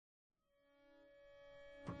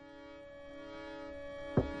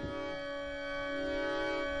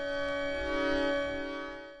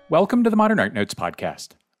Welcome to the Modern Art Notes podcast.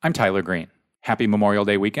 I'm Tyler Green. Happy Memorial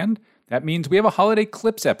Day weekend. That means we have a holiday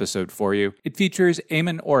clips episode for you. It features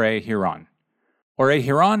Eamon Ore-Giron.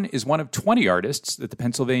 Ore-Giron is one of 20 artists that the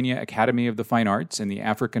Pennsylvania Academy of the Fine Arts and the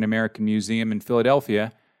African American Museum in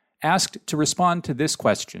Philadelphia asked to respond to this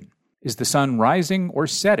question: is the sun rising or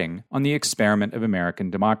setting on the experiment of American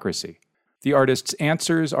democracy? The artists'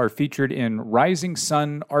 answers are featured in Rising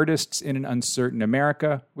Sun: Artists in an Uncertain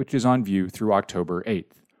America, which is on view through October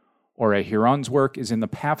 8th. Ore-Giron's work is in the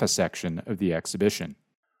PAFA section of the exhibition.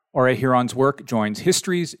 Ore-Giron's work joins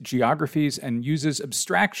histories, geographies, and uses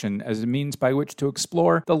abstraction as a means by which to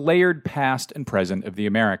explore the layered past and present of the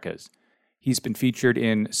Americas. He's been featured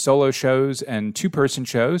in solo shows and two-person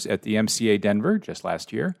shows at the MCA Denver just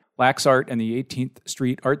last year, Lax Art and the 18th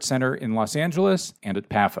Street Art Center in Los Angeles, and at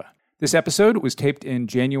PAFA. This episode was taped in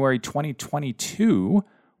January 2022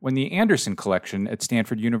 when the Anderson Collection at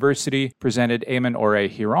Stanford University presented Eamon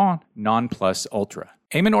Ore-Giron Non Plus Ultra.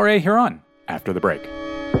 Eamon Ore-Giron, after the break.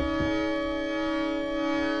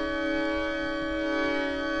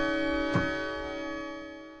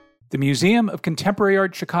 The Museum of Contemporary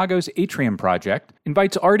Art Chicago's Atrium Project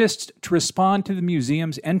invites artists to respond to the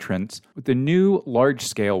museum's entrance with a new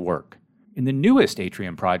large-scale work. In the newest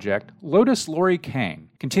Atrium Project, Lotus Lori Kang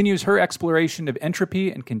continues her exploration of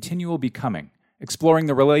entropy and continual becoming, exploring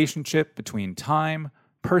the relationship between time,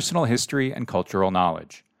 personal history, and cultural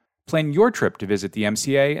knowledge. Plan your trip to visit the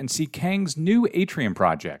MCA and see Kang's new Atrium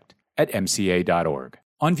Project at mca.org.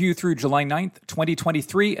 On view through July 9th,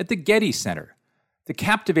 2023 at the Getty Center. The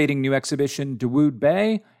captivating new exhibition Dawood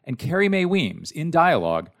Bey and Carrie Mae Weems in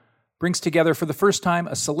Dialogue brings together for the first time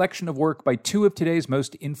a selection of work by two of today's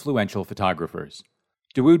most influential photographers.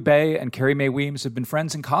 Dawood Bey and Carrie Mae Weems have been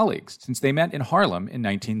friends and colleagues since they met in Harlem in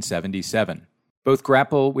 1977. Both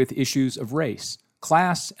grapple with issues of race,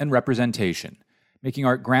 class, and representation, making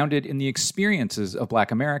art grounded in the experiences of Black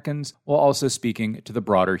Americans while also speaking to the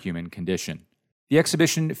broader human condition. The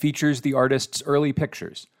exhibition features the artists' early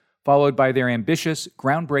pictures, followed by their ambitious,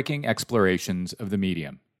 groundbreaking explorations of the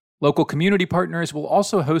medium. Local community partners will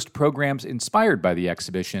also host programs inspired by the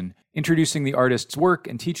exhibition, introducing the artists' work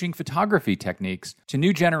and teaching photography techniques to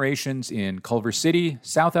new generations in Culver City,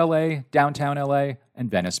 South LA, Downtown LA, and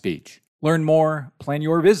Venice Beach. Learn more, plan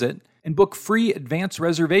your visit, and book free advance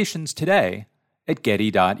reservations today at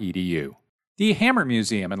getty.edu. The Hammer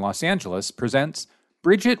Museum in Los Angeles presents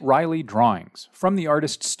Bridget Riley Drawings from the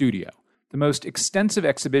Artist's Studio, the most extensive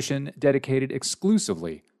exhibition dedicated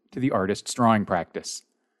exclusively to the artist's drawing practice.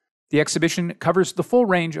 The exhibition covers the full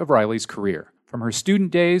range of Riley's career, from her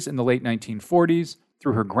student days in the late 1940s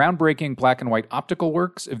through her groundbreaking black and white optical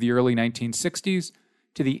works of the early 1960s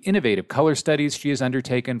to the innovative color studies she has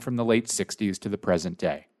undertaken from the late 60s to the present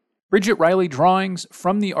day. Bridget Riley Drawings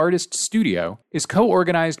from the Artist's Studio is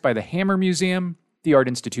co-organized by the Hammer Museum, the Art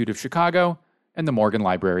Institute of Chicago, and the Morgan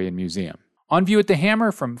Library and Museum. On view at the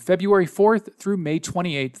Hammer from February 4th through May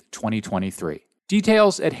 28th, 2023.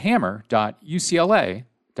 Details at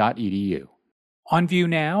hammer.ucla.edu. On view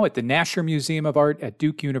now at the Nasher Museum of Art at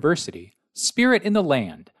Duke University, Spirit in the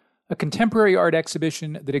Land, a contemporary art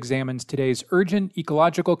exhibition that examines today's urgent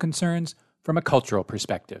ecological concerns from a cultural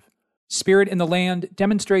perspective. Spirit in the Land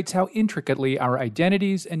demonstrates how intricately our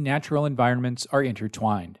identities and natural environments are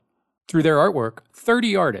intertwined. Through their artwork,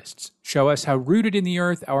 30 artists show us how rooted in the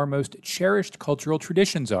earth our most cherished cultural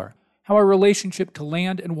traditions are, how our relationship to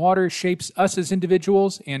land and water shapes us as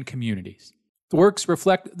individuals and communities. The works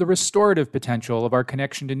reflect the restorative potential of our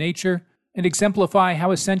connection to nature and exemplify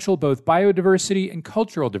how essential both biodiversity and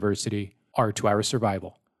cultural diversity are to our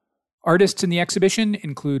survival. Artists in the exhibition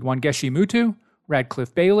include Wangechi Mutu,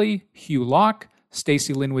 Radcliffe Bailey, Hugh Locke,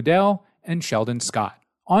 Stacy Lynn Waddell, and Sheldon Scott.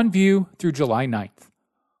 On view through July 9th.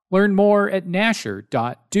 Learn more at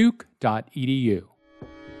nasher.duke.edu.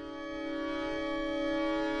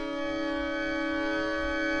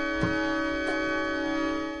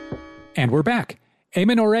 And we're back.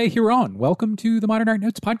 Eamon Ore-Giron, welcome to the Modern Art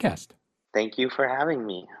Notes podcast. Thank you for having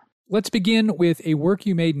me. Let's begin with a work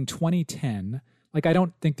you made in 2010. I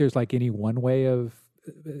don't think there's any one way of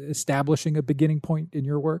establishing a beginning point in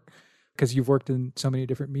your work because you've worked in so many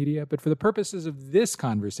different media. But for the purposes of this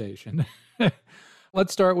conversation,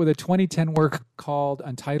 let's start with a 2010 work called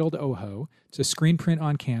Untitled Oho. It's a screen print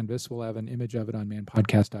on canvas. We'll have an image of it on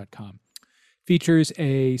manpodcast.com. Features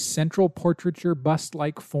a central portraiture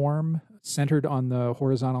bust-like form centered on the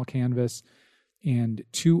horizontal canvas and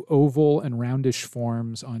two oval and roundish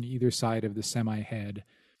forms on either side of the semi-head.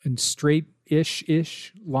 And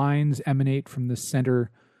straight-ish lines emanate from the center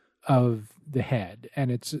of the head. And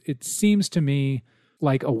it seems to me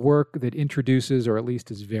like a work that introduces, or at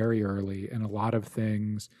least is very early in a lot of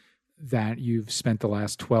things that you've spent the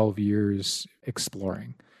last 12 years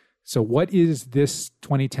exploring. So what is this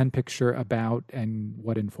 2010 picture about, and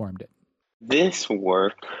what informed it? This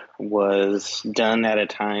work was done at a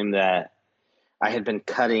time that I had been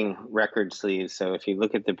cutting record sleeves. So if you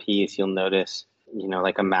look at the piece, you'll notice,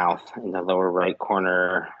 like a mouth in the lower right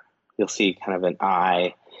corner. You'll see kind of an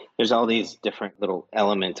eye. There's all these different little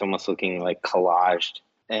elements, almost looking like collaged.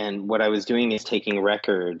 And what I was doing is taking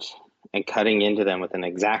records and cutting into them with an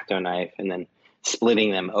X-Acto knife and then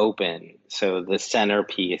splitting them open. So the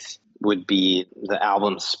centerpiece would be the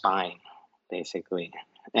album's spine, basically.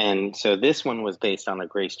 And so this one was based on a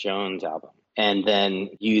Grace Jones album. And then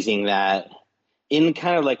using that in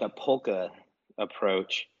kind of like a polka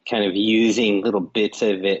approach, kind of using little bits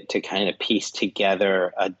of it to kind of piece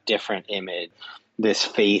together a different image. This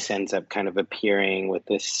face ends up kind of appearing with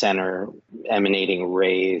this center emanating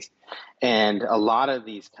rays. And a lot of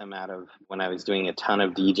these come out of when I was doing a ton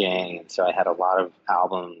of DJing. And so I had a lot of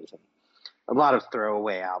albums, a lot of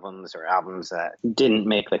throwaway albums or albums that didn't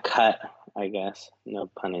make the cut, I guess.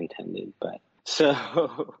 No pun intended. But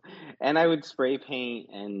so, and I would spray paint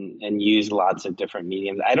and use lots of different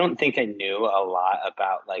mediums. I don't think I knew a lot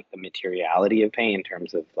about like the materiality of paint in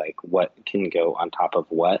terms of like what can go on top of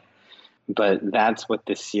what. But that's what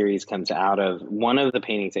this series comes out of. One of the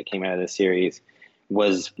paintings that came out of this series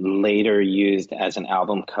was later used as an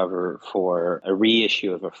album cover for a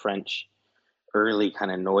reissue of a French early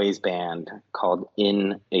kind of noise band called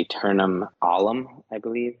In Aeternum Alum, I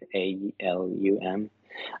believe, ALUM.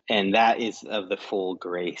 And that is of the full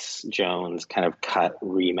Grace Jones kind of cut,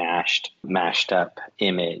 mashed up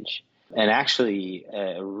image. And actually,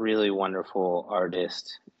 a really wonderful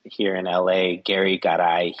artist here in LA, Gary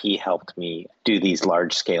Garay, he helped me do these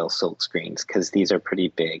large scale silk screens because these are pretty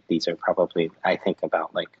big. These are probably, I think,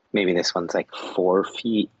 about like, maybe this one's like 4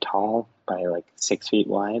 feet tall by like 6 feet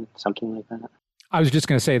wide, something like that. I was just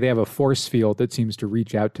going to say they have a force field that seems to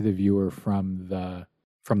reach out to the viewer from the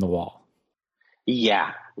wall.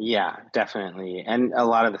 Yeah, definitely. And a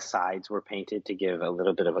lot of the sides were painted to give a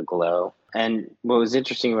little bit of a glow. And what was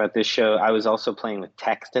interesting about this show, I was also playing with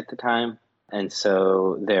text at the time. And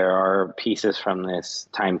so there are pieces from this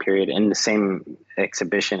time period in the same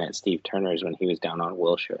exhibition at Steve Turner's when he was down on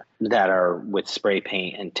Wilshire that are with spray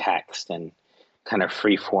paint and text and kind of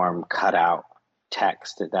freeform cutout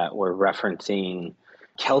text that were referencing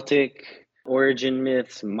Celtic origin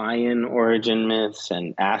myths, Mayan origin myths,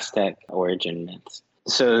 and Aztec origin myths.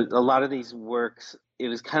 So a lot of these works, it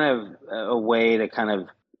was kind of a way to kind of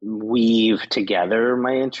weave together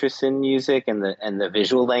my interest in music and the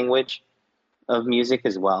visual language of music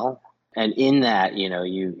as well. And in that,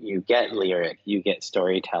 you get lyric, you get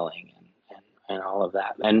storytelling and all of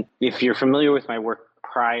that. And if you're familiar with my work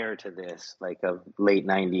prior to this, like of late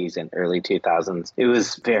 90s and early 2000s, it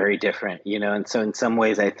was very different, and so in some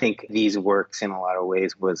ways I think these works in a lot of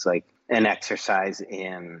ways was like an exercise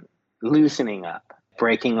in loosening up,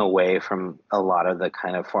 breaking away from a lot of the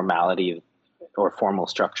kind of formality or formal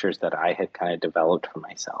structures that I had kind of developed for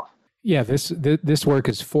myself. Yeah, this work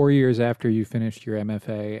is 4 years after you finished your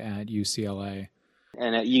MFA at UCLA.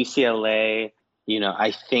 And at UCLA,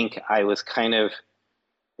 I think I was kind of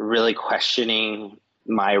really questioning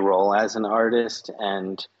my role as an artist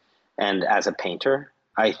and as a painter.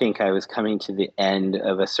 I think I was coming to the end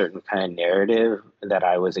of a certain kind of narrative that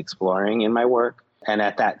I was exploring in my work. And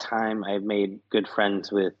at that time, I made good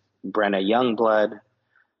friends with Brenna Youngblood,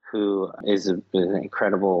 who is an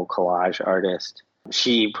incredible collage artist.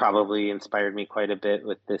 She probably inspired me quite a bit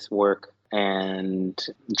with this work. And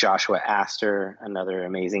Joshua Astor, another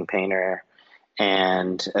amazing painter,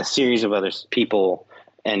 and a series of other people,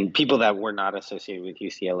 and people that were not associated with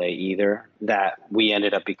UCLA either, that we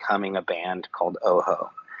ended up becoming a band called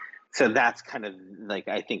Oho. So that's kind of like,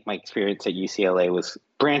 I think my experience at UCLA was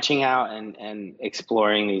branching out and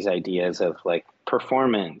exploring these ideas of like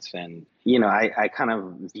performance. And, I kind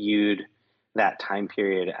of viewed that time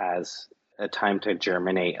period as a time to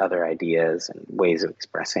germinate other ideas and ways of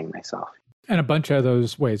expressing myself. And a bunch of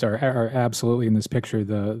those ways are absolutely in this picture.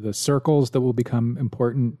 The circles that will become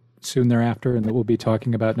important soon thereafter and that we'll be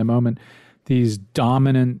talking about in a moment. These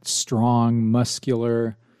dominant, strong,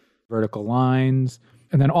 muscular vertical lines.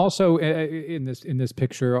 And then also in this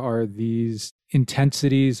picture are these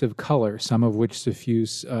intensities of color, some of which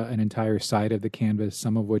suffuse an entire side of the canvas,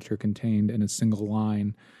 some of which are contained in a single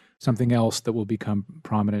line, something else that will become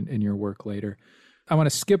prominent in your work later. I want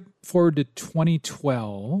to skip forward to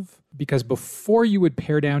 2012 because before you would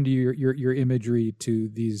pare down to your imagery to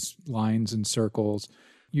these lines and circles,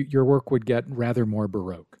 your work would get rather more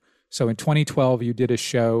Baroque. So in 2012, you did a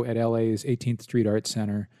show at LA's 18th Street Art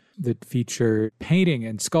Center that featured painting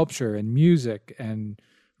and sculpture and music and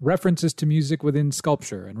references to music within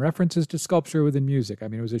sculpture and references to sculpture within music. I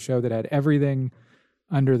mean, it was a show that had everything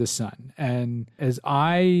under the sun. And as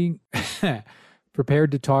I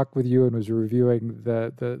prepared to talk with you and was reviewing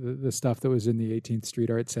the stuff that was in the 18th Street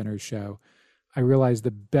Art Center show, I realized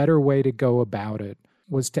the better way to go about it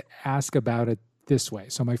was to ask about it this way.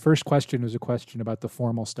 So my first question was a question about the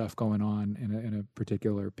formal stuff going on in a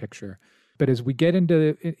particular picture. But as we get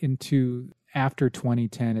into after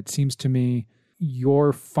 2010, it seems to me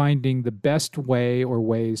you're finding the best way or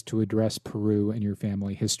ways to address Peru and your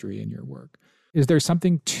family history in your work. Is there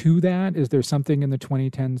something to that? Is there something in the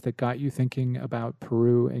 2010s that got you thinking about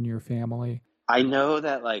Peru and your family? I know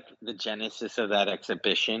that like the genesis of that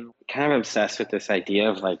exhibition, kind of obsessed with this idea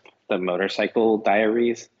of like the motorcycle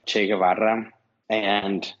diaries, Che Guevara.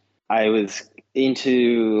 And I was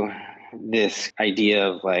into this idea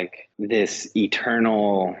of like this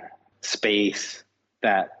eternal space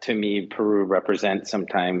that to me Peru represents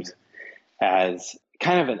sometimes as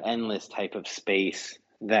kind of an endless type of space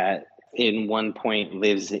that in one point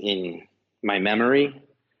lives in my memory.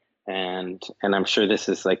 And I'm sure this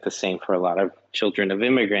is like the same for a lot of children of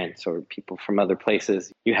immigrants or people from other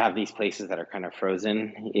places. You have these places that are kind of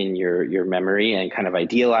frozen in your memory and kind of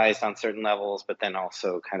idealized on certain levels, but then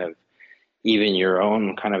also kind of even your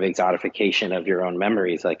own kind of exotification of your own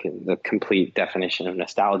memories, like the complete definition of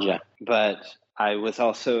nostalgia. But I was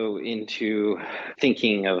also into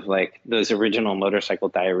thinking of like those original motorcycle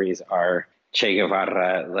diaries are Che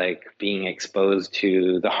Guevara like being exposed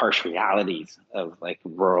to the harsh realities of like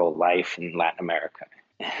rural life in Latin America.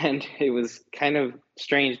 And it was kind of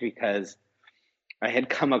strange because I had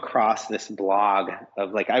come across this blog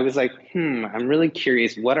of like, I was like, I'm really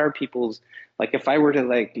curious. What are people's, like, if I were to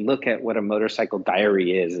like look at what a motorcycle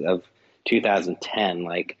diary is of 2010,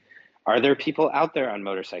 like, are there people out there on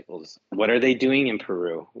motorcycles? What are they doing in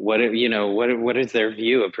Peru? What is their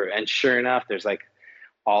view of Peru? And sure enough, there's like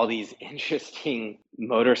all these interesting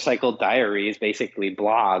motorcycle diaries, basically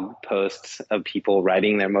blog posts of people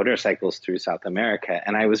riding their motorcycles through South America.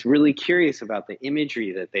 And I was really curious about the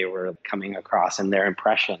imagery that they were coming across and their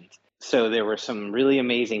impressions. So there were some really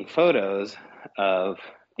amazing photos of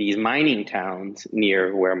these mining towns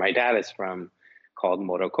near where my dad is from called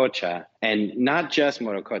Morococha. And not just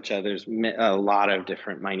Morococha, there's a lot of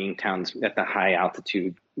different mining towns at the high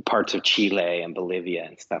altitude parts of Chile and Bolivia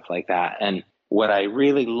and stuff like that. And what I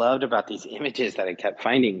really loved about these images that I kept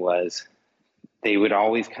finding was they would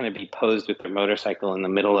always kind of be posed with their motorcycle in the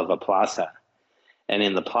middle of a plaza. And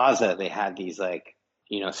in the plaza, they had these like,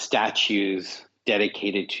 statues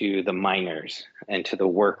dedicated to the miners and to the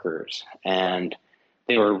workers. And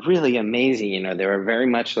they were really amazing. They were very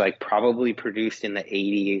much like probably produced in the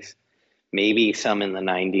 80s, maybe some in the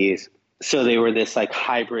 90s. So they were this like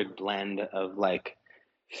hybrid blend of like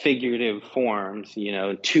figurative forms,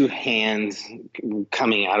 two hands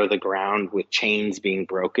coming out of the ground with chains being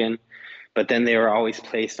broken. But then they were always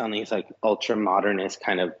placed on these like ultra modernist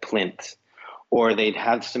kind of plinths, or they'd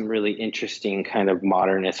have some really interesting kind of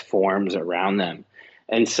modernist forms around them.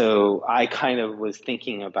 And so I kind of was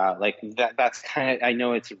thinking about like that's kind of, I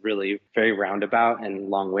know it's really very roundabout and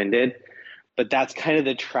long-winded, but that's kind of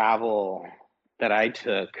the travel that I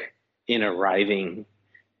took in arriving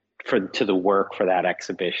to the work for that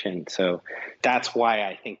exhibition. So that's why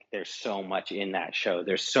I think there's so much in that show.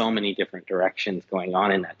 There's so many different directions going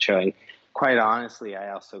on in that show. And quite honestly,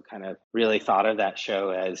 I also kind of really thought of that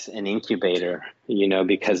show as an incubator,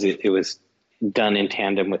 because it was done in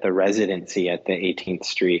tandem with a residency at the 18th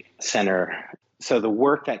Street Center. So the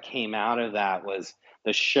work that came out of that was,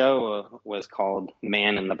 the show was called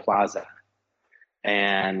Man in the Plaza.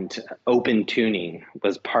 And open tuning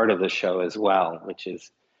was part of the show as well, which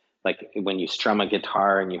is like when you strum a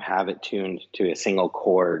guitar and you have it tuned to a single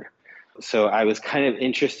chord. So I was kind of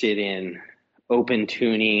interested in open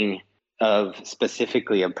tuning of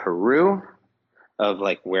specifically of Peru, of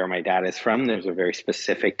like where my dad is from. There's a very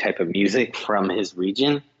specific type of music from his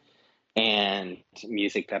region and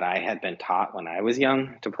music that I had been taught when I was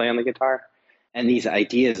young to play on the guitar. And these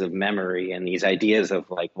ideas of memory and these ideas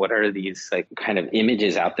of like, what are these like kind of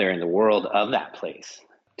images out there in the world of that place?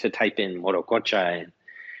 To type in Morococha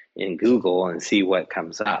in Google and see what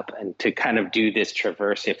comes up, and to kind of do this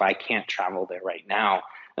traverse. If I can't travel there right now,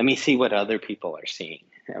 let me see what other people are seeing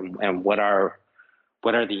and what are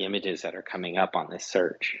the images that are coming up on this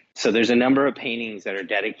search. So there's a number of paintings that are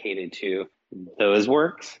dedicated to those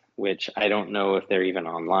works, which I don't know if they're even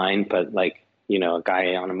online, but like, a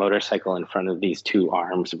guy on a motorcycle in front of these two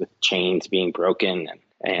arms with chains being broken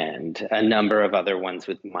and a number of other ones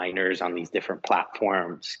with miners on these different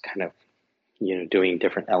platforms, kind of, doing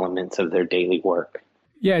different elements of their daily work.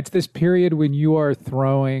 Yeah, it's this period when you are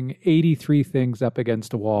throwing 83 things up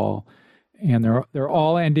against a wall, and they're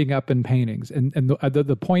all ending up in paintings. And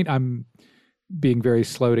the point I'm being very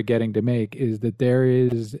slow to getting to make is that there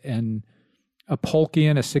is a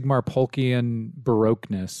Sigmar Polkian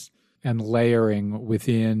baroqueness and layering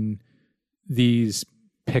within these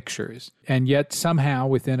pictures. And yet somehow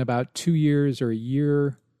within about 2 years or a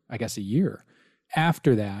year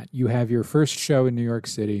after that, you have your first show in New York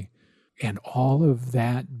City, and all of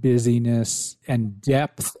that busyness and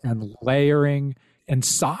depth and layering and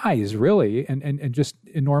size, really, and just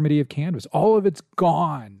enormity of canvas, all of it's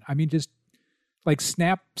gone. I mean, just like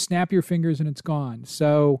snap your fingers and it's gone.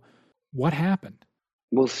 So what happened?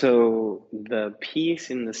 Well, so the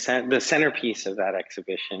piece in the centerpiece of that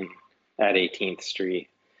exhibition at 18th Street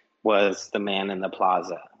was the man in the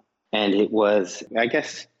plaza. And it was, I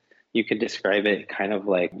guess you could describe it kind of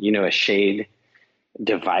like, a shade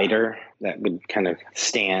divider that would kind of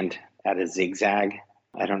stand at a zigzag.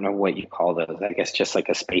 I don't know what you call those. I guess just like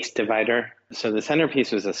a space divider. So the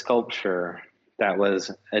centerpiece was a sculpture that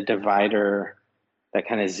was a divider that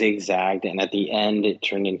kind of zigzagged, and at the end it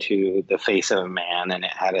turned into the face of a man, and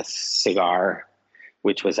it had a cigar,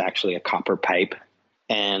 which was actually a copper pipe.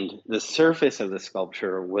 And the surface of the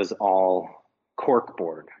sculpture was all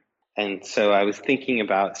corkboard. And so I was thinking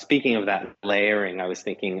about, speaking of that layering, I was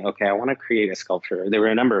thinking, okay, I want to create a sculpture. There were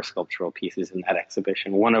a number of sculptural pieces in that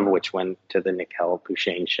exhibition, one of which went to the Nickel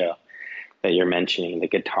Bouchain show that you're mentioning, the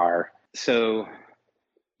guitar. So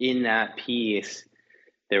in that piece,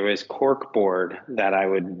 there was corkboard that I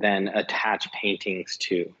would then attach paintings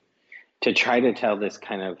to try to tell this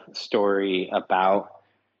kind of story about,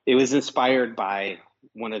 it was inspired by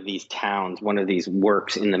one of these towns, one of these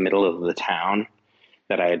works in the middle of the town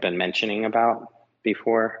that I had been mentioning about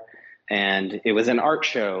before. And it was an art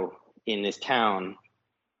show in this town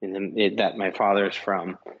that my father's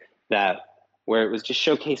from, where it was just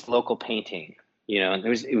showcased local painting, and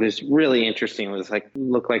it was really interesting. It was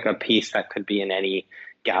looked like a piece that could be in any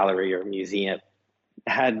gallery or museum. It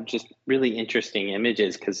had just really interesting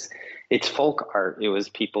images because it's folk art. It was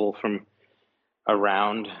people from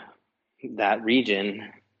around that region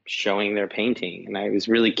showing their painting. And I was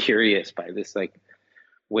really curious by this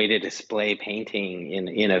way to display painting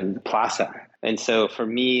in a plaza. And so for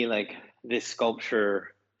me, this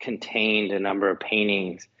sculpture contained a number of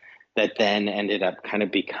paintings that then ended up kind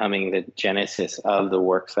of becoming the genesis of the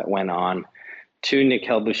works that went on to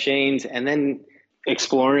Nickel Bouchain's. And then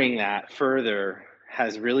exploring that further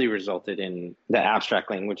has really resulted in the abstract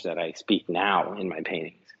language that I speak now in my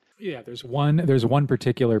paintings. Yeah, there's one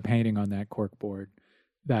particular painting on that corkboard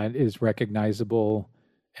that is recognizable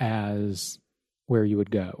as where you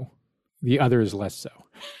would go. The other is less so.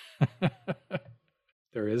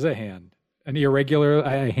 There is a hand, an irregular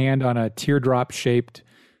hand on a teardrop-shaped,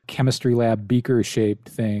 chemistry lab beaker-shaped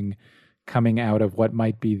thing coming out of what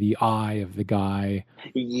might be the eye of the guy.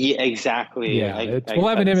 Yeah, exactly. Yeah, we'll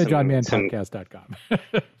have an image on manpodcast.com.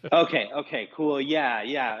 Okay, cool. Yeah.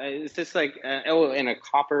 It's just in a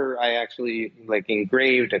copper, I actually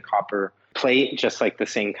engraved a copper plate, just like the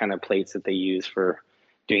same kind of plates that they use for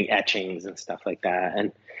doing etchings and stuff like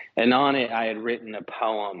that. And on it, I had written a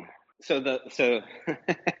poem. So this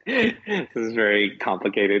is very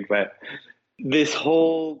complicated, but this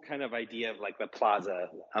whole kind of idea of the plaza,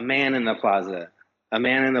 a man in the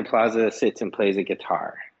plaza sits and plays a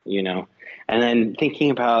guitar, and then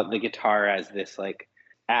thinking about the guitar as this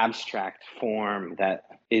abstract form that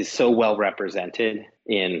is so well represented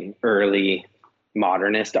in early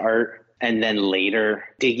modernist art. And then later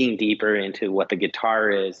digging deeper into what the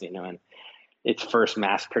guitar is, and its first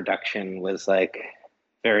mass production was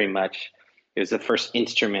very much, it was the first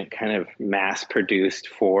instrument kind of mass produced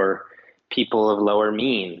for people of lower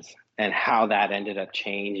means, and how that ended up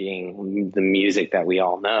changing the music that we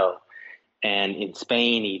all know. And in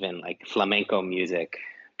Spain, even flamenco music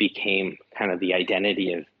became kind of the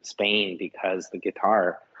identity of Spain because the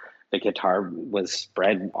guitar was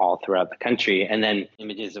spread all throughout the country. And then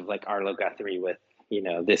images of Arlo Guthrie with,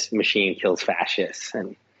 this machine kills fascists,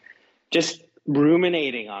 and just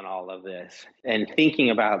ruminating on all of this and thinking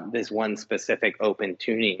about this one specific open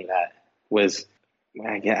tuning that was,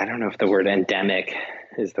 I don't know if the word endemic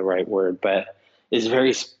is the right word, but is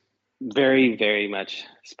very, very, very much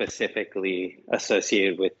specifically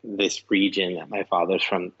associated with this region that my father's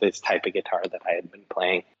from, this type of guitar that I had been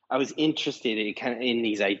playing. I was interested in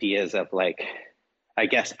these ideas of I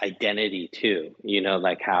guess identity too,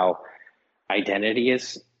 how identity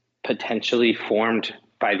is potentially formed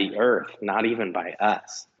by the earth, not even by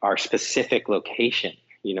us. Our specific location.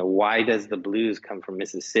 Why does the blues come from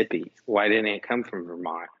Mississippi? Why didn't it come from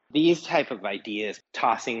Vermont? These type of ideas,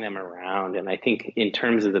 tossing them around. And I think in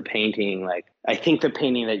terms of the painting, I think the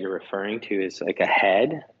painting that you're referring to is like a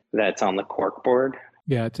head that's on the corkboard.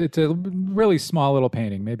 Yeah, it's a really small little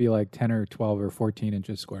painting, maybe like 10 or 12 or 14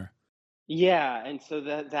 inches square. Yeah, and so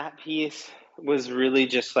that piece was really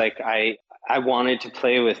just like I wanted to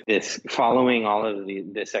play with this, following all of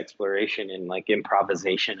this exploration and like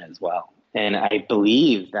improvisation as well. And I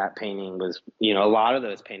believe that painting was, a lot of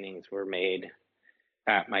those paintings were made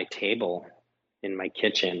at my table in my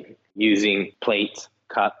kitchen using plates,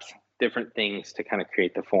 cups, different things to kind of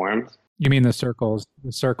create the forms. You mean the circles?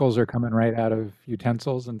 The circles are coming right out of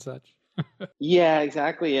utensils and such? Yeah,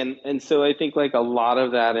 exactly. And so I think like a lot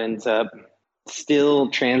of that ends up still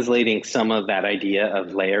translating some of that idea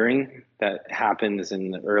of layering that happens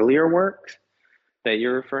in the earlier works that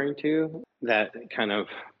you're referring to, that kind of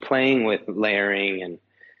playing with layering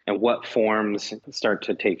and what forms start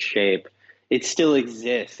to take shape. It still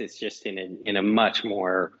exists. It's just in a much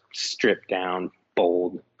more stripped down,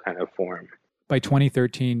 bold kind of form. By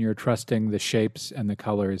 2013, you're trusting the shapes and the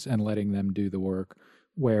colors and letting them do the work.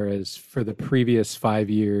 Whereas for the previous 5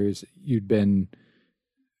 years, you'd been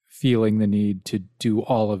feeling the need to do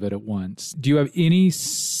all of it at once. Do you have any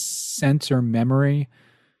sense or memory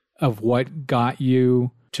of what got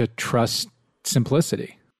you to trust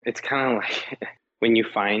simplicity? It's kind of like when you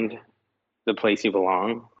find the place you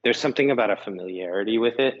belong, there's something about a familiarity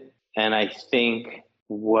with it. And I think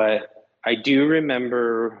what I do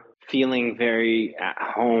remember feeling very at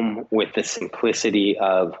home with the simplicity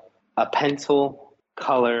of a pencil,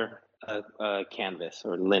 color, a canvas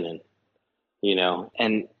or linen,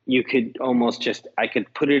 and you could almost I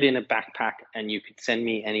could put it in a backpack and you could send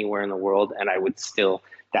me anywhere in the world and I would still,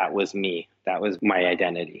 that was me. That was my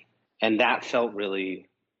identity. And that felt really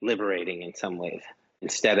liberating in some ways,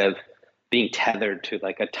 instead of being tethered to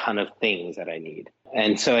like a ton of things that I need.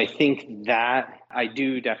 And so I think that I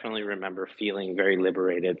do definitely remember feeling very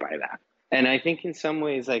liberated by that. And I think in some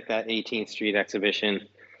ways, like that 18th Street exhibition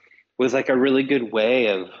was like a really good way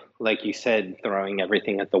of, like you said, throwing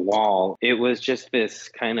everything at the wall. It was just this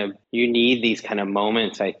kind of, you need these kind of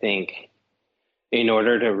moments, I think, in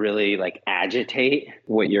order to really like agitate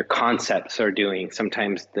what your concepts are doing.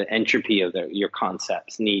 Sometimes the entropy of your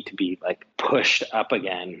concepts need to be like pushed up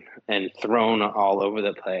again and thrown all over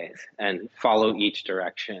the place and follow each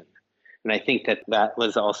direction. And I think that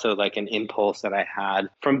was also like an impulse that I had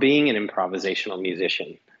from being an improvisational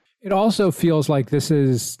musician. It also feels like this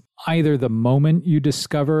is either the moment you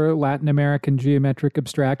discover Latin American geometric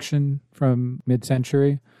abstraction from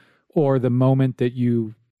mid-century, or the moment that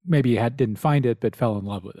you maybe didn't find it but fell in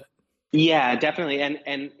love with it. Yeah, definitely.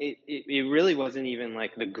 And it really wasn't even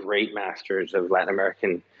like the great masters of Latin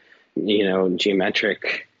American,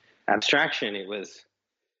 geometric abstraction. It was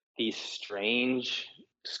these strange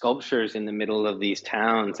sculptures in the middle of these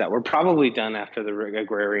towns that were probably done after the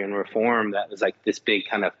agrarian reform. That was like this big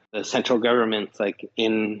kind of, the central government's like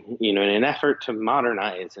in an effort to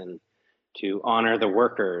modernize and to honor the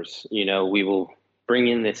workers, we will bring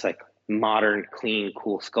in this like modern, clean,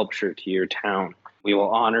 cool sculpture to your town. We will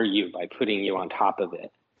honor you by putting you on top of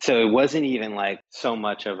it. So it wasn't even like so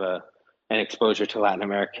much of an exposure to Latin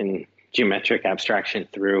American geometric abstraction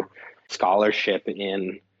through scholarship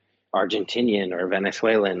in Argentinian or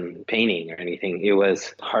Venezuelan painting or anything. It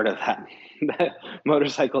was part of that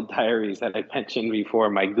motorcycle diaries that I mentioned before,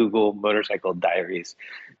 my Google motorcycle diaries.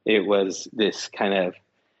 It was this kind of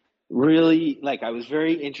really, like, I was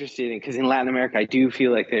very interested in, because in Latin America, I do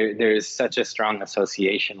feel like there's such a strong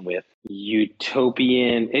association with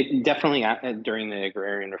utopian, it definitely during the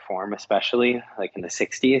agrarian reform, especially like in the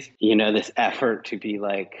 60s, this effort to be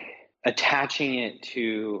like attaching it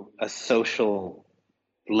to a social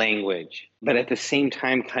language, but at the same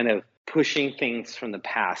time kind of pushing things from the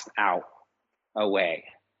past out, away,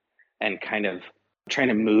 and kind of trying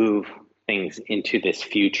to move things into this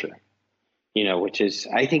future, which is,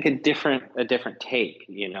 I think, a different take,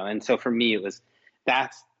 and so for me it was,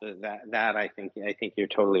 that I think you're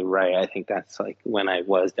totally right. I think that's like when I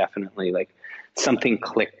was definitely like something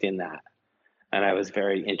clicked in that, and I was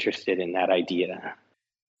very interested in that idea.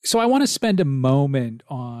 So I want to spend a moment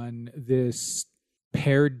on this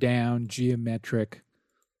pared down geometric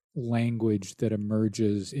language that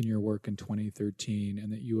emerges in your work in 2013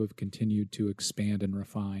 and that you have continued to expand and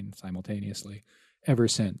refine simultaneously ever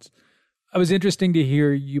since. It was interesting to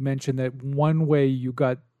hear you mention that one way you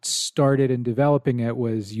got started in developing it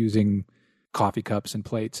was using coffee cups and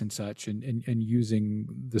plates and such, and using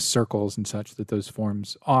the circles and such that those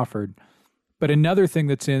forms offered. But another thing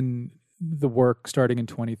that's in the work starting in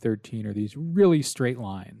 2013 are these really straight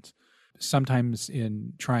lines, sometimes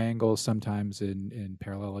in triangles, sometimes in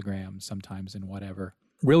parallelograms, sometimes in whatever.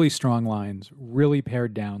 Really strong lines, really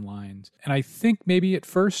pared down lines. And I think maybe at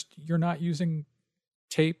first you're not using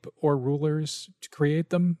tape or rulers to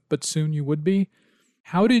create them, but soon you would be.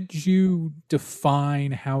 How did you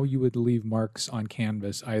define how you would leave marks on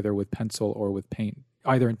canvas, either with pencil or with paint,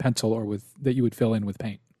 either in pencil or with that you would fill in with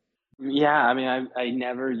paint? Yeah, I mean, I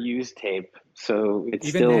never use tape, so it's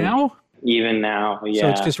Even still now? even now. So it's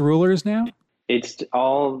Yeah, just rulers now? it's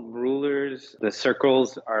all rulers. The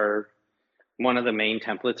circles are one of the main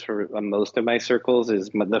templates for most of my circles. Is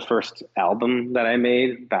the first album that I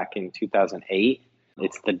made back in 2008.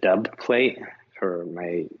 It's the dub plate for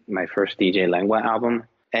my first DJ Lengua album.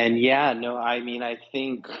 And yeah, no, I mean, I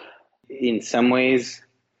think in some ways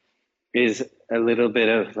is a little bit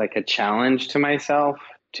of like a challenge to myself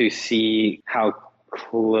to see how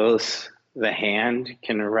close the hand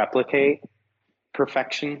can replicate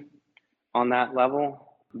perfection on that level,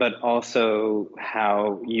 but also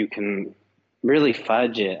how you can really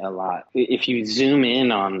fudge it a lot. If you zoom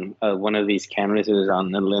in on one of these canvases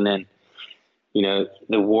on the linen, you know,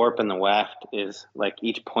 the warp and the weft is like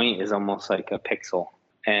each point is almost like a pixel,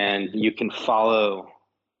 and you can follow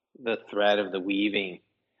the thread of the weaving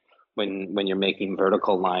when you're making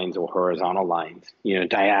vertical lines or horizontal lines. You know,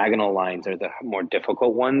 diagonal lines are the more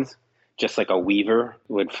difficult ones, just like a weaver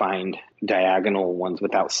would find diagonal ones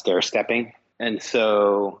without stair stepping. And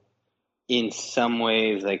so in some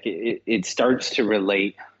ways, like it starts to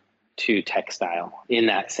relate to textile in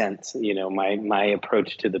that sense. You know, my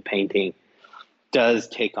approach to the painting does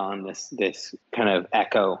take on this kind of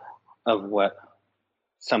echo of what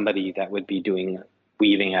somebody that would be doing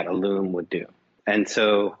weaving at a loom would do. And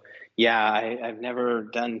so, yeah, I've never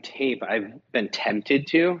done tape. I've been tempted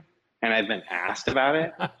to, and I've been asked about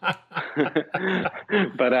it,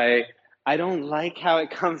 but I don't like how it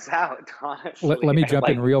comes out, honestly. Let me jump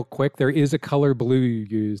in real quick. There is a color blue you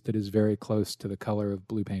use that is very close to the color of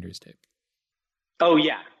blue painter's tape. Oh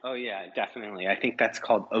yeah, definitely. I think that's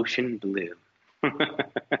called ocean blue.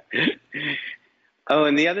 Oh,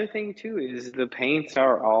 and the other thing too is the paints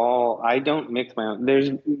are all, I don't mix my own. There's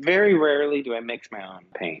very rarely do I mix my own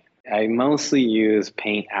paint. I mostly use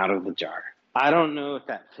paint out of the jar. I don't know if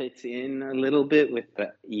that fits in a little bit with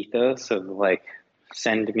the ethos of like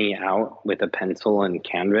send me out with a pencil and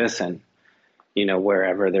canvas, and you know,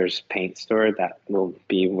 wherever there's paint stored, that will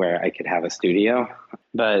be where I could have a studio.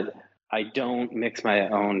 But I don't mix my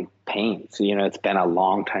own paints. You know, it's been a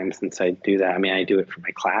long time since I do that. I mean, I do it for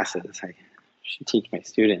my classes. I should teach my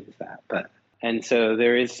students that. And so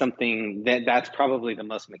there is something that's probably the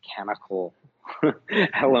most mechanical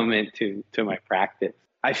element to my practice.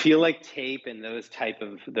 I feel like tape and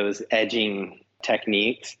those edging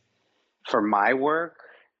techniques for my work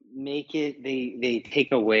make it, they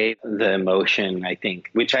take away the emotion, I think,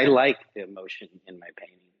 which I like the emotion in my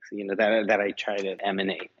paintings, you know, that I try to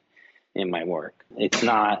emanate in my work. It's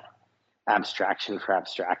not abstraction for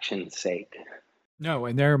abstraction's sake. No,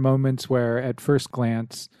 and there are moments where at first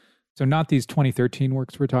glance, so not these 2013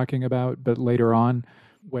 works we're talking about, but later on,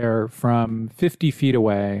 where from 50 feet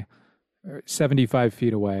away, 75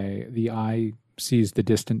 feet away, the eye sees the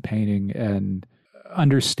distant painting and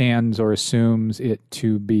understands or assumes it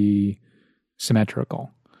to be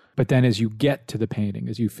symmetrical. But then as you get to the painting,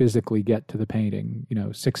 as you physically get to the painting, you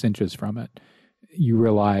know, 6 inches from it, you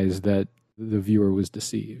realize that the viewer was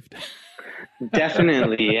deceived.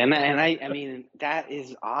 Definitely. And I mean, that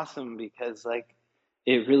is awesome because like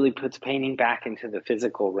it really puts painting back into the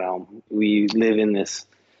physical realm. We live in this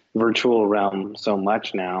virtual realm so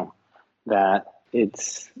much now that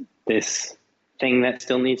it's this thing that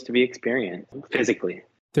still needs to be experienced physically.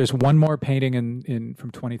 There's one more painting in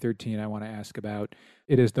from 2013 I want to ask about.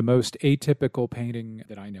 It is the most atypical painting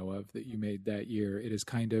that I know of that you made that year. It is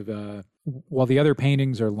kind of while the other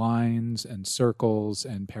paintings are lines and circles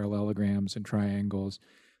and parallelograms and triangles,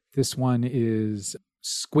 this one is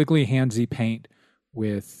squiggly handsy paint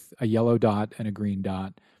with a yellow dot and a green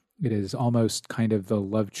dot. It is almost kind of the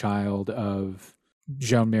love child of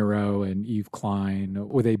Joan Miro and Yves Klein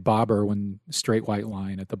with a bobber one straight white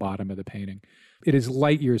line at the bottom of the painting. It is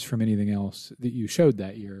light years from anything else that you showed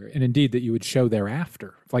that year, and indeed that you would show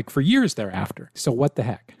thereafter, like for years thereafter. So what the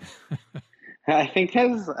heck? I think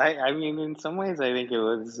I mean, in some ways, I think it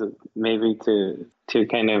was maybe to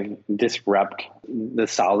kind of disrupt the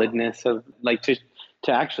solidness of, like, to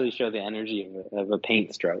actually show the energy of a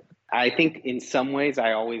paint stroke. I think in some ways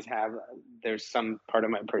I always have, there's some part of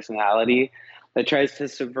my personality that tries to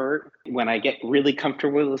subvert when I get really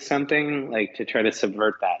comfortable with something, like to try to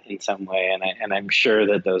subvert that in some way. And I'm sure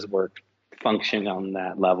that those work function on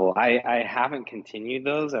that level. I haven't continued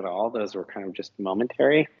those at all. Those were kind of just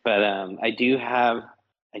momentary. But I do have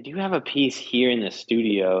a piece here in the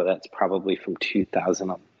studio that's probably from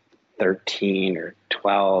 2013 or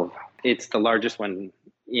 12. It's the largest one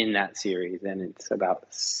in that series, and it's about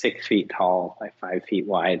 6 feet tall by 5 feet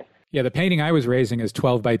wide. Yeah, the painting I was raising is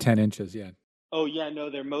 12 by 10 inches, yeah. Oh, yeah, no,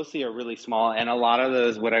 they're mostly are really small. And a lot of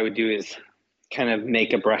those, what I would do is kind of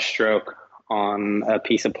make a brush stroke on a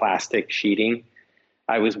piece of plastic sheeting.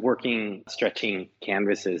 I was working stretching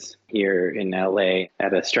canvases here in LA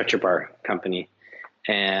at a stretcher bar company.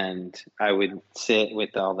 And I would sit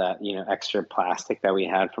with all that, extra plastic that we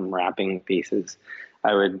had from wrapping pieces.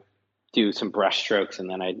 I would do some brush strokes, and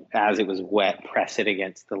then as it was wet, press it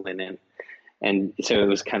against the linen. And so it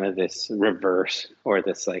was kind of this reverse, or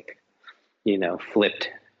this flipped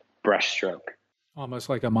brush stroke. Almost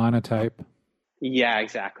like a monotype. Yeah,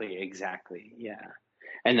 exactly. Yeah.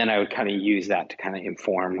 And then I would kind of use that to kind of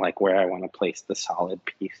inform like where I want to place the solid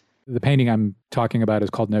piece. The painting I'm talking about is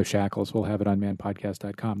called No Shackles. We'll have it on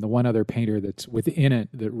manpodcast.com. The one other painter that's within it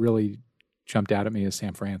that really jumped out at me is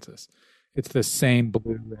Sam Francis. It's the same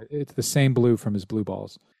blue. It's the same blue from his blue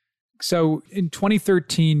balls. So in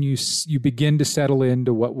 2013, you begin to settle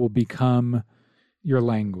into what will become your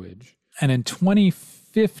language. And in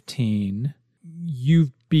 2015,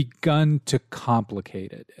 you've begun to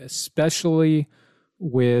complicate it, especially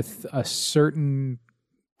with a certain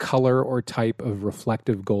color or type of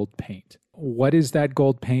reflective gold paint. What is that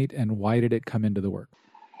gold paint, and why did it come into the work?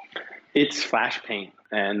 It's flash paint,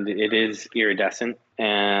 and it is iridescent.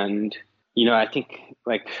 And, I think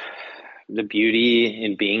like the beauty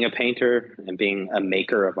in being a painter and being a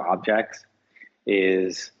maker of objects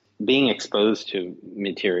is being exposed to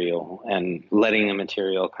material and letting the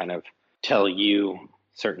material kind of tell you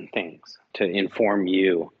certain things to inform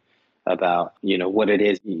you about, what it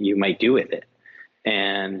is you might do with it.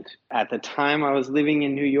 And at the time I was living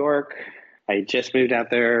in New York, I just moved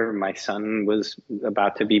out there. My son was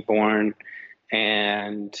about to be born,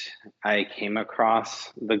 and I came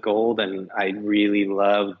across the gold, and I really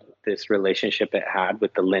loved this relationship it had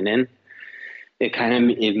with the linen. It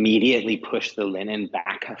kind of immediately pushed the linen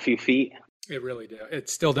back a few feet. It really did. It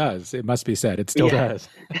still does. It must be said. It still does.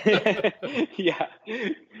 Yeah.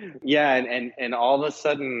 Yeah. And all of a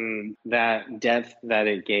sudden, that depth that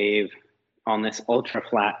it gave on this ultra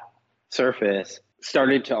flat surface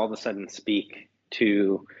started to all of a sudden speak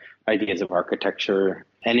to ideas of architecture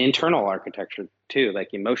and internal architecture too,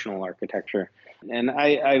 like emotional architecture. And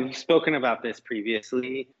I've spoken about this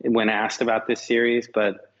previously when asked about this series,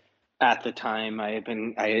 but at the time I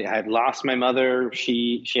had lost my mother.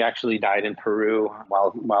 She actually died in Peru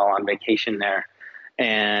while on vacation there.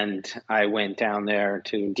 And I went down there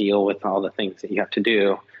to deal with all the things that you have to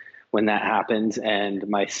do when that happens. And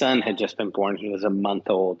my son had just been born. He was a month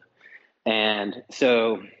old. And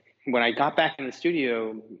so when I got back in the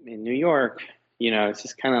studio in New York, it's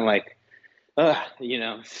just kind of like,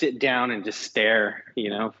 sit down and just stare,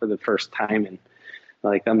 for the first time in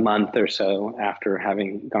like a month or so after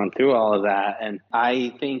having gone through all of that. And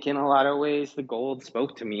I think in a lot of ways, the gold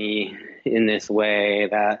spoke to me in this way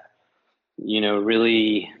that,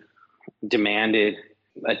 really demanded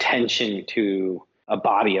attention to a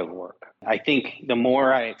body of work. I think the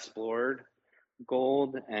more I explored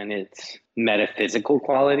gold and its metaphysical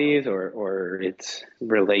qualities or its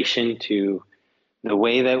relation to the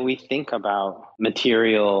way that we think about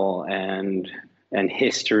material and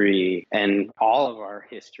history and all of our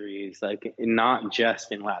histories, like not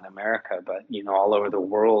just in Latin America, but, all over the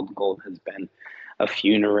world, gold has been a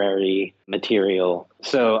funerary material.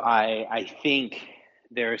 So I think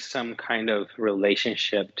there's some kind of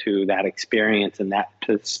relationship to that experience in that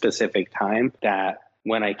specific time that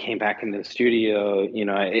when I came back into the studio,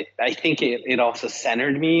 I think it also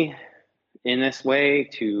centered me in this way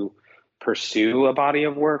to pursue a body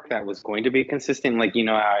of work that was going to be consistent. Like,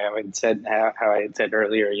 how I had said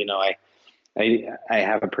earlier, I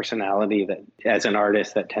have a personality that as an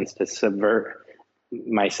artist that tends to subvert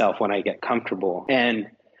myself when I get comfortable.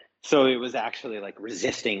 And so it was actually like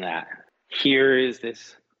resisting that. Here is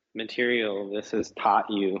this material, this has taught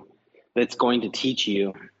you, that's going to teach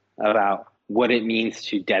you about what it means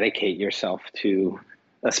to dedicate yourself to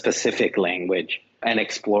a specific language and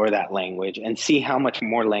explore that language and see how much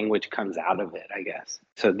more language comes out of it, I guess.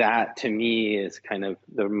 So that to me is kind of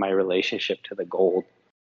my relationship to the gold.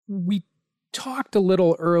 We talked a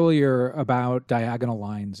little earlier about diagonal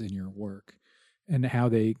lines in your work and how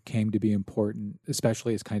they came to be important,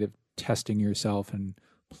 especially as kind of testing yourself and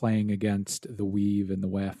playing against the weave and the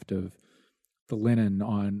weft of the linen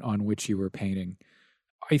on which you were painting.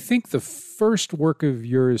 I think the first work of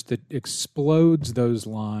yours that explodes those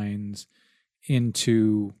lines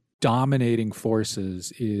into dominating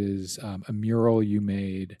forces is a mural you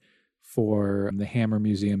made for the Hammer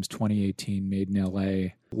Museum's 2018 Made in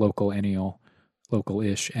LA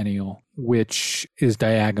local-ish ennial, which is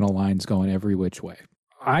diagonal lines going every which way.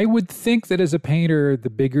 I would think that as a painter, the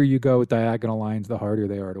bigger you go with diagonal lines, the harder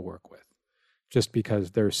they are to work with, just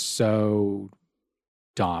because they're so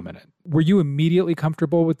dominant. Were you immediately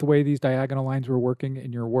comfortable with the way these diagonal lines were working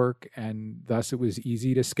in your work, and thus it was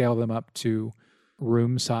easy to scale them up to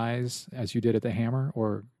room size as you did at the Hammer,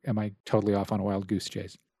 or am I totally off on a wild goose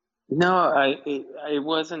chase? No, it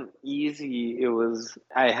wasn't easy.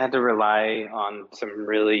 I had to rely on some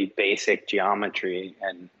really basic geometry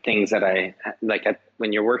and things that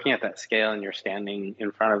when you're working at that scale and you're standing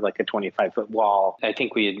in front of like a 25-foot wall. I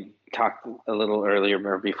think we had talked a little earlier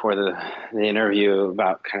or before the interview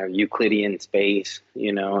about kind of Euclidean space,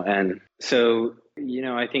 and so,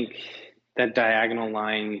 I think that diagonal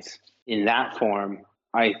lines in that form,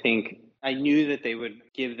 I think I knew that they would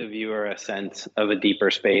give the viewer a sense of a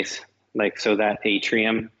deeper space, so that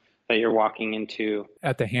atrium that you're walking into.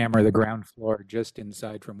 At the Hammer, the ground floor, just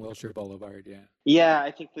inside from Wilshire Boulevard, yeah. Yeah,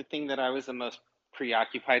 I think the thing that I was the most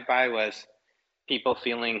preoccupied by was people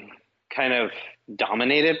feeling kind of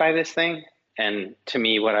dominated by this thing. And to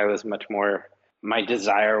me, my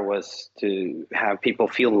desire was to have people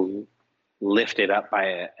feel lifted up by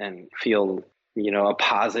it and feel a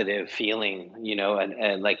positive feeling,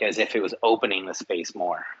 and like as if it was opening the space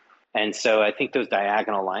more. And so I think those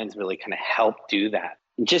diagonal lines really kind of help do that.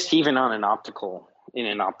 Just even in an optical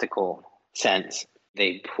sense,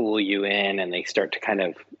 they pull you in and they start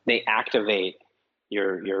to they activate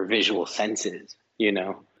your visual senses,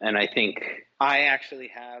 And I think I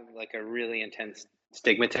actually have like a really intense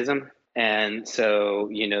stigmatism. And so,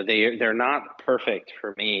 they're not perfect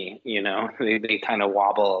for me, they kind of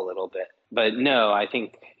wobble a little bit. But no, I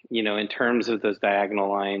think, in terms of those diagonal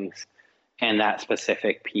lines and that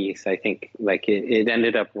specific piece, I think it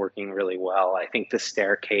ended up working really well. I think the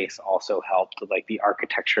staircase also helped, the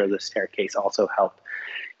architecture of the staircase also helped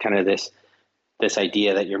kind of this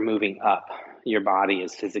idea that you're moving up. Your body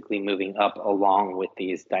is physically moving up along with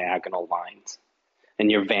these diagonal lines. And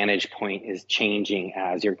your vantage point is changing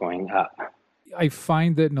as you're going up. I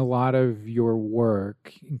find that in a lot of your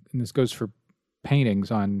work, and this goes for paintings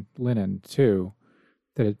on linen too,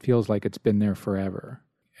 that it feels like it's been there forever.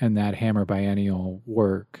 And that Hammer biennial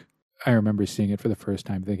work, I remember seeing it for the first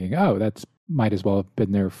time thinking, oh, that's might as well have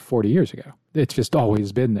been there 40 years ago. It's just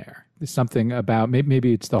always been there. There's something about,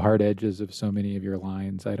 maybe it's the hard edges of so many of your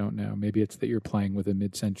lines. I don't know. Maybe it's that you're playing with a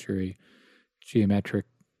mid-century geometric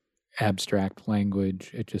abstract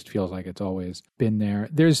language. It just feels like it's always been there.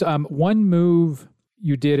 There's one move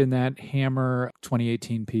you did in that Hammer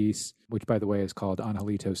 2018 piece, which by the way is called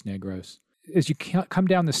Angelitos Negros. As you come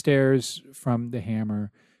down the stairs from the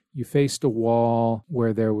Hammer, you faced a wall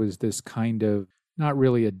where there was this kind of, not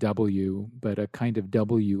really a W, but a kind of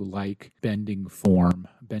W-like bending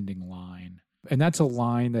line. And that's a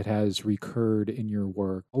line that has recurred in your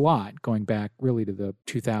work a lot, going back really to the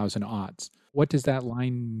 2000 aughts. What does that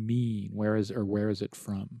line mean? Where is it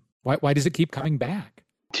from? Why does it keep coming back?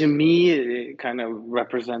 To me, it kind of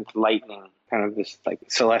represents lightning, kind of this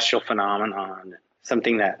celestial phenomenon,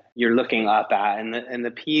 something that you're looking up at. And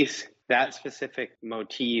the piece, that specific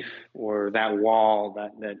motif or that wall,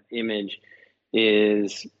 that image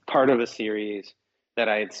is part of a series that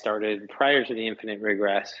I had started prior to the Infinite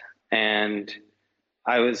Regress. And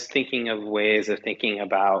I was thinking of ways of thinking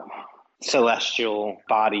about celestial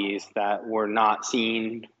bodies that were not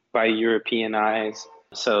seen by European eyes.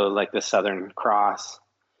 So like the Southern Cross,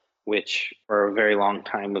 which for a very long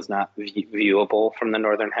time was not viewable from the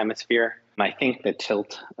Northern Hemisphere. I think the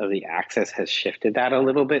tilt of the axis has shifted that a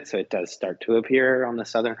little bit, so it does start to appear on the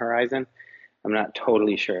southern horizon. I'm not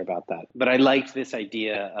totally sure about that. But I liked this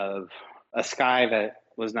idea of a sky that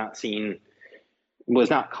was not seen,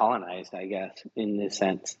 was not colonized, I guess, in this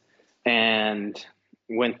sense. And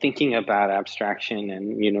when thinking about abstraction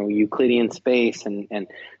and, Euclidean space and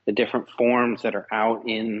the different forms that are out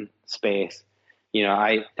in space,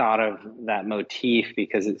 I thought of that motif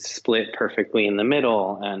because it's split perfectly in the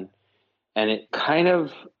middle and it kind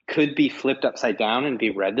of could be flipped upside down and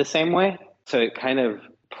be read the same way. So it kind of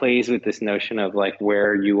plays with this notion of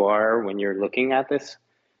where you are when you're looking at this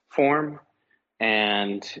form.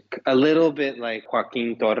 And a little bit like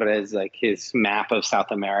Joaquin Torres, his map of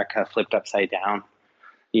South America flipped upside down,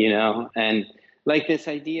 and Like this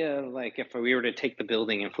idea of like if we were to take the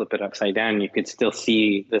building and flip it upside down, you could still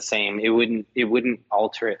see the same. It wouldn't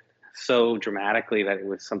alter it so dramatically that it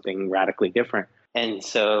was something radically different. And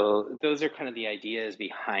so those are kind of the ideas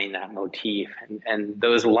behind that motif. And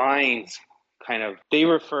those lines kind of,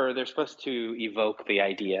 they're supposed to evoke the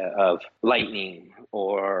idea of lightning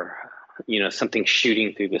or, something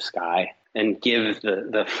shooting through the sky and give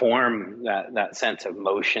the form that sense of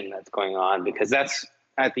motion that's going on, because that's,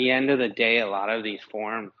 at the end of the day, a lot of these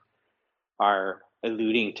forms are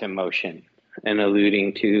alluding to motion and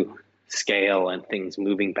alluding to scale and things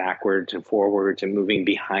moving backwards and forwards and moving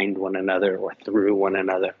behind one another or through one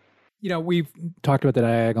another. We've talked about the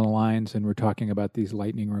diagonal lines, and we're talking about these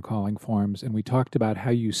lightning recalling forms, and we talked about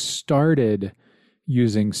how you started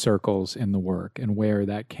using circles in the work and where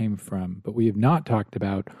that came from, but we have not talked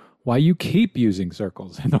about why you keep using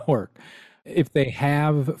circles in the work. If they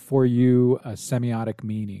have for you a semiotic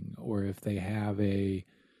meaning, or if they have a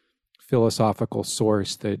philosophical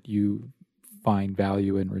source that you find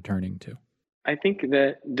value in returning to. I think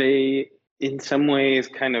that they, in some ways,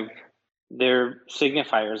 they're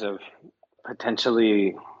signifiers of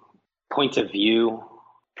potentially points of view,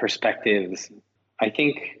 perspectives. I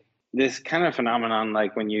think this kind of phenomenon,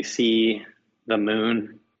 like when you see the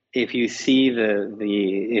moon, if you see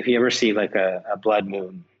if you ever see like a blood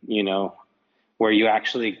moon, where you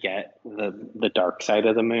actually get the dark side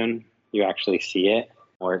of the moon, you actually see it,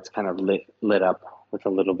 or it's kind of lit up with a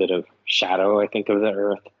little bit of shadow, I think, of the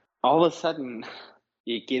earth. All of a sudden,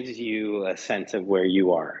 it gives you a sense of where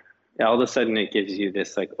you are. All of a sudden, it gives you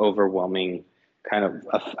this like overwhelming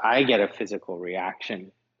I get a physical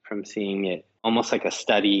reaction from seeing it, almost like a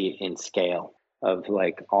study in scale of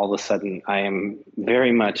like, all of a sudden, I am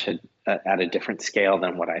very much at a different scale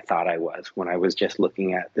than what I thought I was when I was just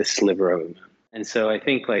looking at this sliver of a moon. And so I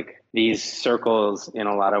think like these circles, in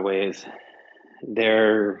a lot of ways,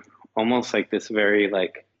 they're almost like this very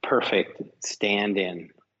like perfect stand-in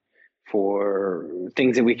for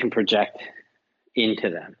things that we can project into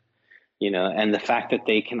them, and the fact that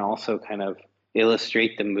they can also kind of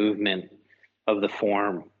illustrate the movement of the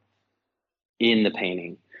form in the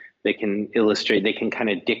painting. They can kind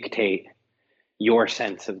of dictate your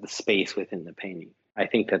sense of the space within the painting. I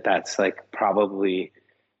think that that's like probably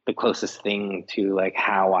the closest thing to like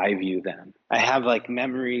how I view them. I have like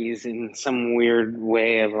memories in some weird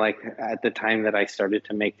way of like at the time that I started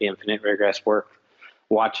to make the infinite regress work,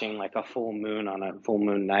 watching like a full moon on a full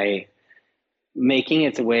moon night, making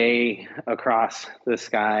its way across the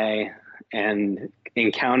sky and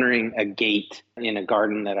encountering a gate in a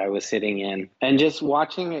garden that I was sitting in, and just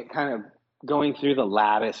watching it kind of going through the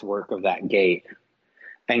lattice work of that gate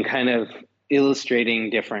and kind of illustrating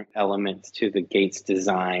different elements to the gate's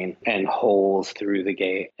design and holes through the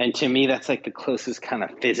gate. And to me, that's like the closest kind of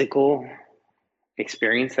physical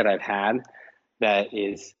experience that I've had that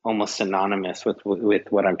is almost synonymous with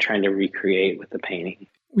what I'm trying to recreate with the painting.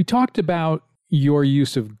 We talked about your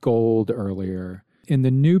use of gold earlier. In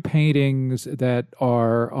the new paintings that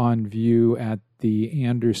are on view at the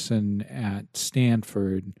Anderson at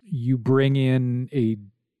Stanford, you bring in a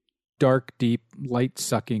dark, deep,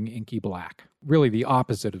 light-sucking, inky black. Really the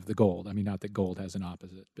opposite of the gold. I mean, not that gold has an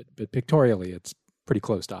opposite, but pictorially it's pretty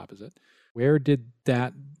close to opposite. Where did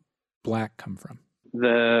that black come from?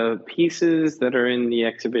 The pieces that are in the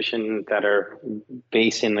exhibition that are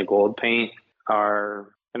based in the gold paint are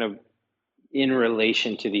kind of in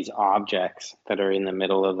relation to these objects that are in the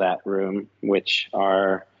middle of that room, which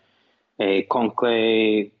are a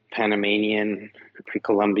conque Panamanian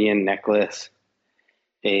pre-Columbian necklace,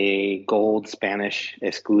 a gold Spanish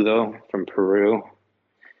escudo from Peru,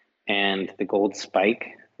 and the gold spike,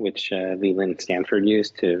 which Leland Stanford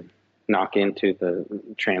used to knock into the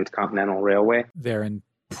Transcontinental Railway. They're in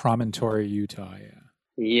Promontory, Utah, yeah.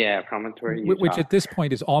 Yeah, Promontory, Utah. Which at this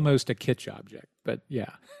point is almost a kitsch object, but yeah.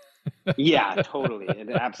 Yeah, totally.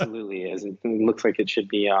 It absolutely is. It looks like it should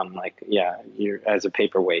be on as a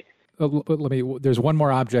paperweight. There's one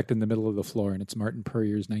more object in the middle of the floor, and it's Martin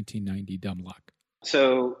Puryear's 1990 Dumb Luck.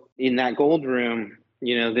 So in that gold room,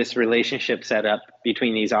 this relationship set up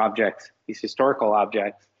between these objects, these historical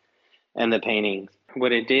objects, and the paintings.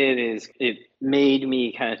 What it did is it made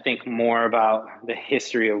me kind of think more about the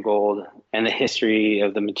history of gold and the history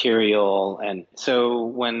of the material. And so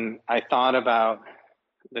when I thought about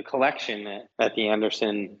the collection at the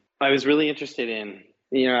Anderson, I was really interested in,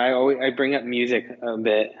 I bring up music a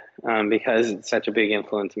bit because it's such a big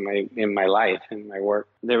influence in my life and my work.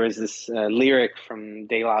 There was this lyric from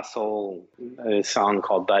De La Soul, a song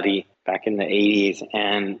called Buddy back in the 80s.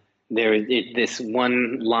 And this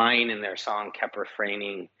one line in their song kept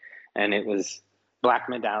refraining. And it was black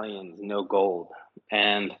medallions, no gold.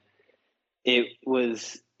 And it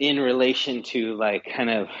was in relation to like kind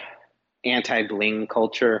of anti-bling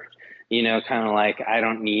culture, kind of like, I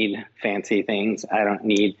don't need fancy things.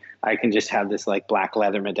 I can just have this like black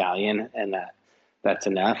leather medallion, and that's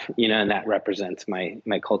enough, and that represents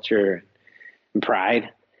my culture and pride.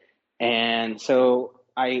 And so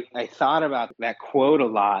I thought about that quote a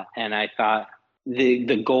lot, and I thought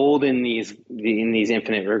the gold in these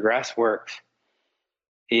infinite regress works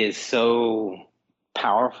is so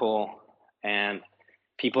powerful, and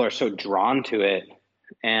people are so drawn to it.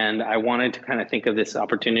 And I wanted to kind of think of this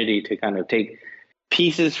opportunity to kind of take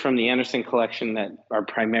pieces from the Anderson collection that are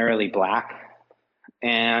primarily black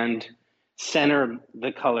and center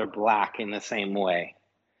the color black in the same way.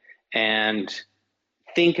 And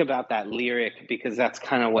think about that lyric, because that's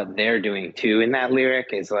kind of what they're doing too. In that lyric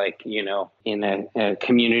is like, in a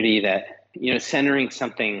community that, centering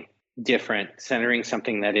something different, centering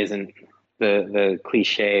something that isn't the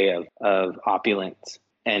cliche of opulence,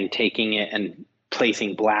 and taking it and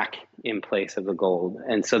placing black in place of the gold.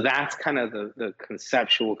 And so that's kind of the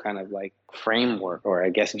conceptual kind of like framework, or I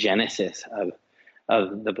guess genesis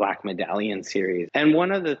of the Black Medallion series. And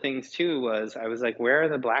one of the things too was, I was like, where are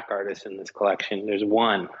the black artists in this collection? There's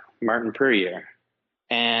one, Martin Puryear.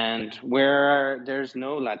 And there's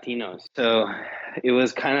no Latinos. So it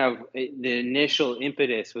was kind of, the initial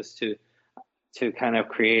impetus was to kind of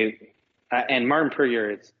create, and Martin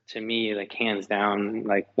Puryear is, to me, like hands down,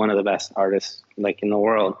 like one of the best artists like in the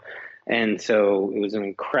world. And so it was an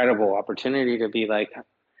incredible opportunity to be like,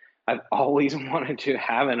 I've always wanted to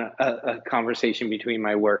have a conversation between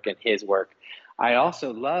my work and his work. I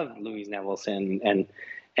also love Louise Nevelson,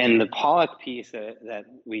 and the Pollock piece that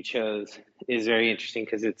we chose is very interesting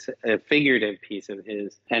because it's a figurative piece of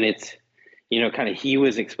his, and it's, kind of, he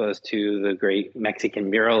was exposed to the great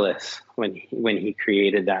Mexican muralists when he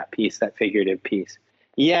created that piece, that figurative piece.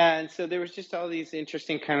 Yeah, and so there was just all these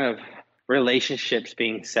interesting kind of relationships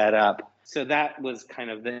being set up. So that was kind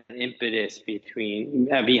of the impetus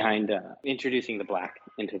behind introducing the black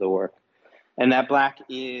into the work. And that black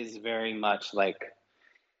is very much like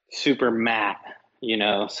super matte,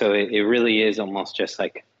 so it really is almost just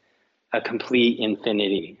like a complete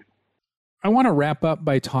infinity. I want to wrap up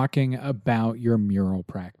by talking about your mural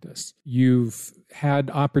practice. You've had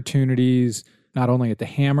opportunities not only at the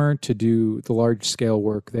Hammer to do the large-scale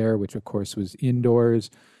work there, which of course was indoors,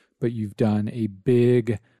 but you've done a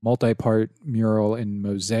big multi-part mural in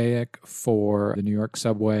mosaic for the New York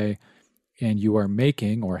subway, and you are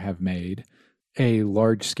making, or have made, a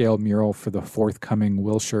large-scale mural for the forthcoming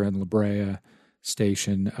Wilshire and La Brea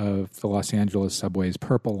station of the Los Angeles subway's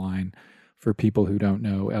Purple Line. For people who don't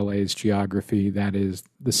know LA's geography, that is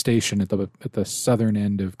the station at the southern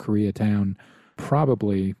end of Koreatown,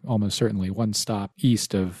 probably, almost certainly, one stop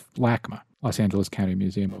east of LACMA, Los Angeles County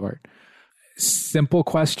Museum of Art. Simple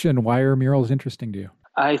question, why are murals interesting to you?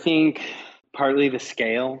 I think partly the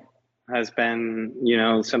scale has been,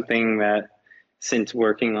 something that, since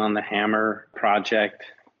working on the Hammer project,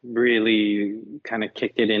 really kind of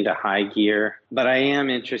kicked it into high gear. But I am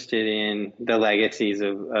interested in the legacies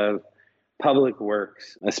of public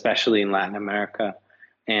works, especially in Latin America,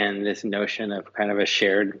 and this notion of kind of a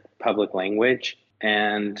shared public language.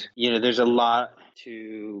 And, there's a lot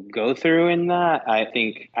to go through in that. I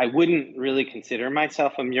think I wouldn't really consider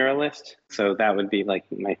myself a muralist. So that would be like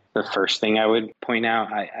the first thing I would point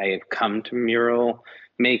out. I have come to mural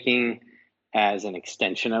making as an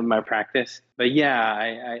extension of my practice. But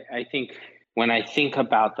yeah, I think when I think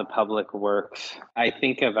about the public works, I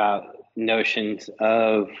think about notions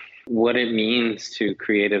of what it means to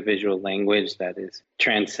create a visual language that is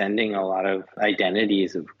transcending a lot of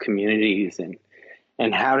identities of communities,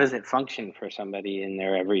 and how does it function for somebody in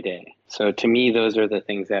their everyday. So to me, those are the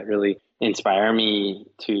things that really inspire me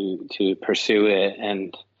to pursue it.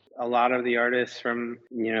 And a lot of the artists from,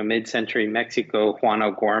 mid-century Mexico, Juan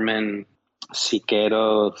O'Gorman,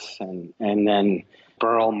 Siqueiros, and then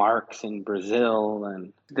Burl Marx in Brazil.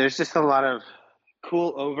 And there's just a lot of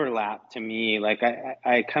cool overlap to me. Like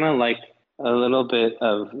I kind of like a little bit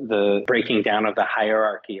of the breaking down of the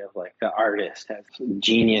hierarchy of like the artist as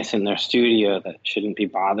genius in their studio that shouldn't be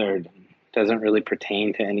bothered, doesn't really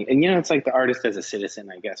pertain to any. And it's like the artist as a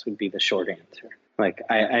citizen, I guess, would be the short answer. Like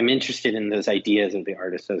I'm interested in those ideas of the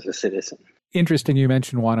artist as a citizen. Interesting you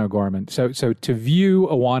mentioned Juan O'Gorman. So to view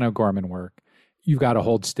a Juan O'Gorman work, you've got to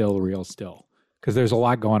hold still, real still, because there's a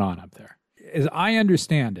lot going on up there. As I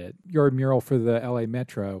understand it, your mural for the LA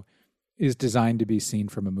Metro is designed to be seen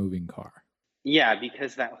from a moving car. Yeah,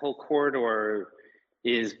 because that whole corridor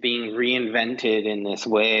is being reinvented in this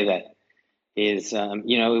way that is,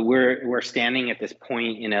 we're standing at this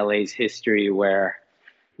point in LA's history where,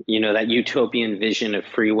 that utopian vision of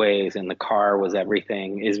freeways and the car was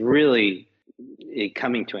everything is really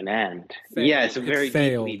coming to an end. Failed. Yeah, it's very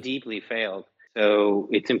deeply failed. So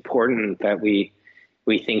it's important that we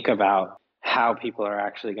think about how people are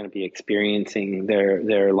actually going to be experiencing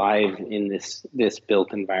their lives in this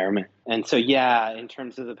built environment. And so, yeah, in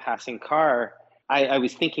terms of the passing car, I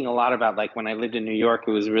was thinking a lot about, like, when I lived in New York,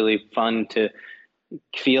 it was really fun to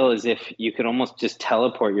feel as if you could almost just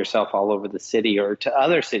teleport yourself all over the city or to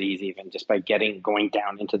other cities, even just by going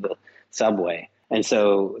down into the subway. And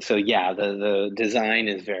so yeah, the design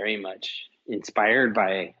is very much inspired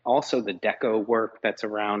by also the deco work that's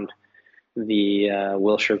around the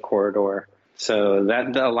Wilshire corridor. So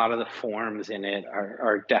that a lot of the forms in it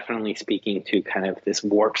are definitely speaking to kind of this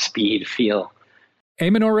warp speed feel.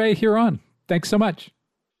 Eamon Ore-Giron, thanks so much.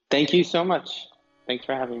 Thank you so much. Thanks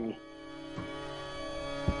for having me.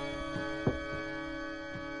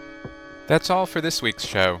 That's all for this week's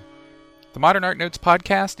show. The Modern Art Notes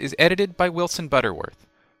podcast is edited by Wilson Butterworth.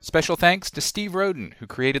 Special thanks to Steve Roden, who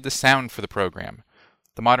created the sound for the program.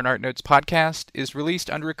 The Modern Art Notes podcast is released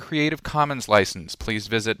under a Creative Commons license. Please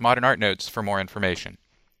visit Modern Art Notes for more information.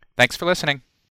 Thanks for listening.